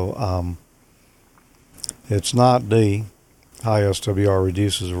 So it's not D. High SWR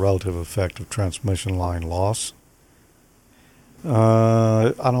reduces the relative effect of transmission line loss.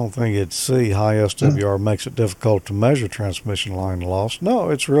 I don't think it's C. High SWR makes it difficult to measure transmission line loss.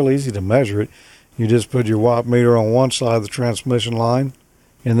 No, it's real easy to measure it. You just put your watt meter on one side of the transmission line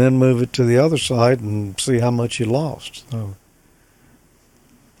and then move it to the other side and see how much you lost. So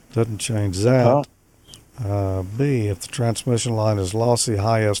doesn't change that. B, if the transmission line is lossy,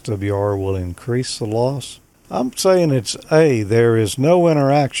 high SWR will increase the loss. I'm saying it's A. There is no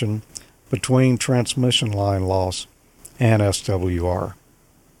interaction between transmission line loss and SWR.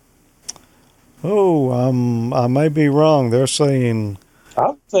 Oh, I may be wrong. They're saying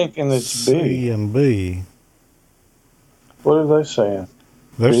I'm thinking it's C B. and B. What are they saying?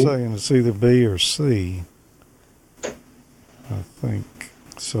 They're B? saying it's either B or C. I think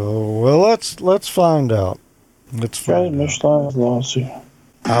so. Well, let's find out. Let's find out. Transmission line is lossy.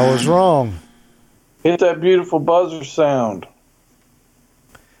 I was wrong. Hit that beautiful buzzer sound.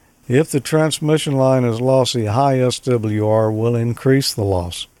 If the transmission line is lossy, high SWR will increase the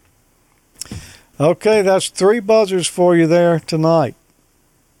loss. Okay, that's 3 buzzers for you there tonight.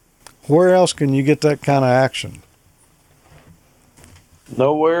 Where else can you get that kind of action?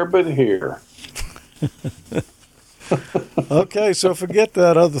 Nowhere but here. Okay, so forget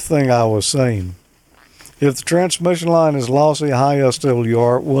that other thing I was saying. If the transmission line is lossy, high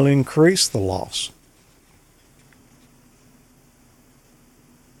SWR will increase the loss.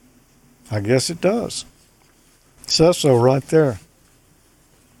 I guess it does. It says so right there.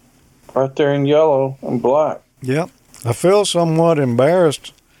 Right there in yellow and black. Yep. I feel somewhat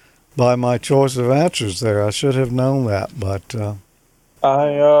embarrassed by my choice of answers there. I should have known that, but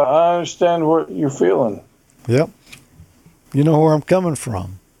I understand what you're feeling. yep. You know where I'm coming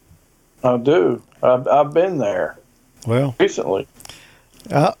from. I do. I've been there Well, recently.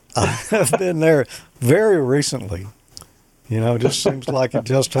 I've been there very recently. You know, it just seems like it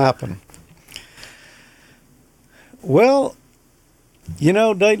just happened. Well, you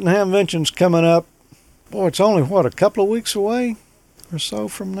know, Dayton Hamvention's coming up. Boy, it's only, what, a couple of weeks away or so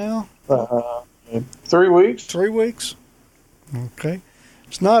from now? 3 weeks. 3 weeks? Okay.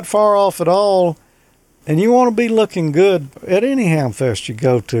 It's not far off at all. And you want to be looking good at any Hamfest you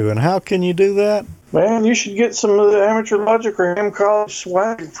go to. And how can you do that? Man, you should get some of the Amateur Logic or Ham College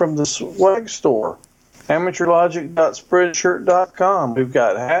swag from the swag store. AmateurLogic.Spreadshirt.com. We've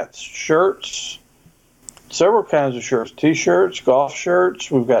got hats, shirts, several kinds of shirts, t-shirts, golf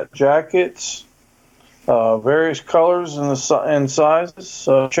shirts. We've got jackets, various colors and sizes.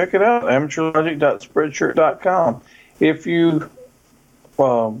 So check it out, AmateurLogic.Spreadshirt.com. If you,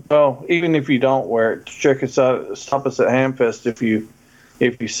 well, even if you don't wear it, check us out. Stop us at Hamfest if you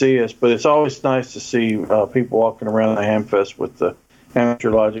see us. But it's always nice to see people walking around the Hamfest with the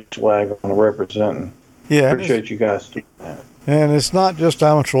Amateur Logic swag on representing. Yeah. Appreciate you guys doing that. And it's not just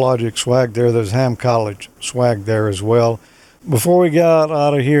Amateur Logic swag there. There's Ham College swag there as well. Before we got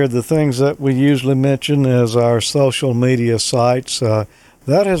out of here, the things that we usually mention is our social media sites. That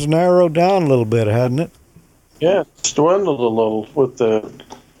has narrowed down a little bit, hasn't it? Yeah, it's dwindled a little with the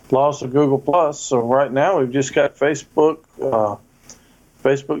loss of Google Plus. So right now we've just got Facebook,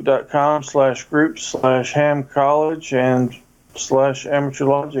 Facebook.com/group/Ham College and /Amateur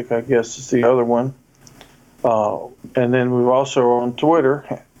Logic, I guess is the other one. And then we're also on Twitter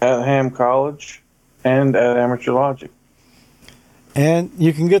at Ham College and at Amateur Logic. And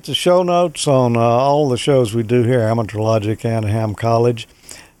you can get the show notes on all the shows we do here, Amateur Logic and Ham College,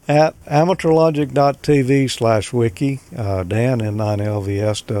 at amateurlogic.tv/wiki. Dan,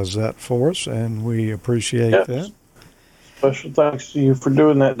 N9LVS, does that for us, and we appreciate that. Special thanks to you for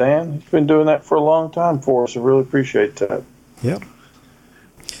doing that, Dan. He's been doing that for a long time for us. I really appreciate that. Yep.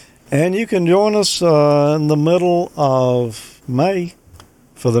 And you can join us in the middle of May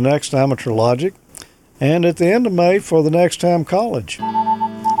for the next Amateur Logic, and at the end of May for the next Ham College.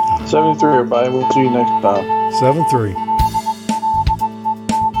 73, everybody. We'll see you next time. 7-3.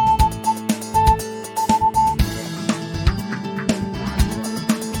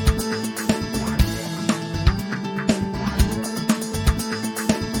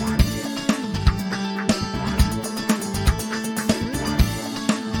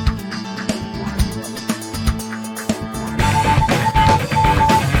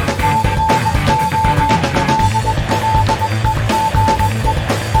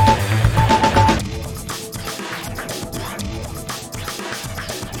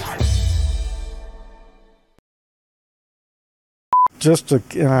 Just to,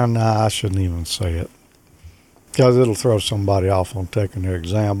 I shouldn't even say it, because it'll throw somebody off on taking their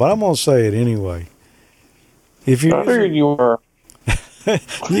exam. But I'm going to say it anyway. If you, I figured you were.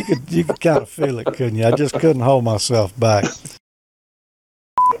 you could kind of feel it, couldn't you? I just couldn't hold myself back.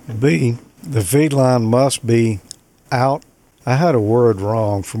 B, the feed line must be out. I had a word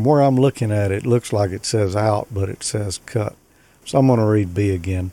wrong. From where I'm looking at it, it looks like it says out, but it says cut. So I'm going to read B again.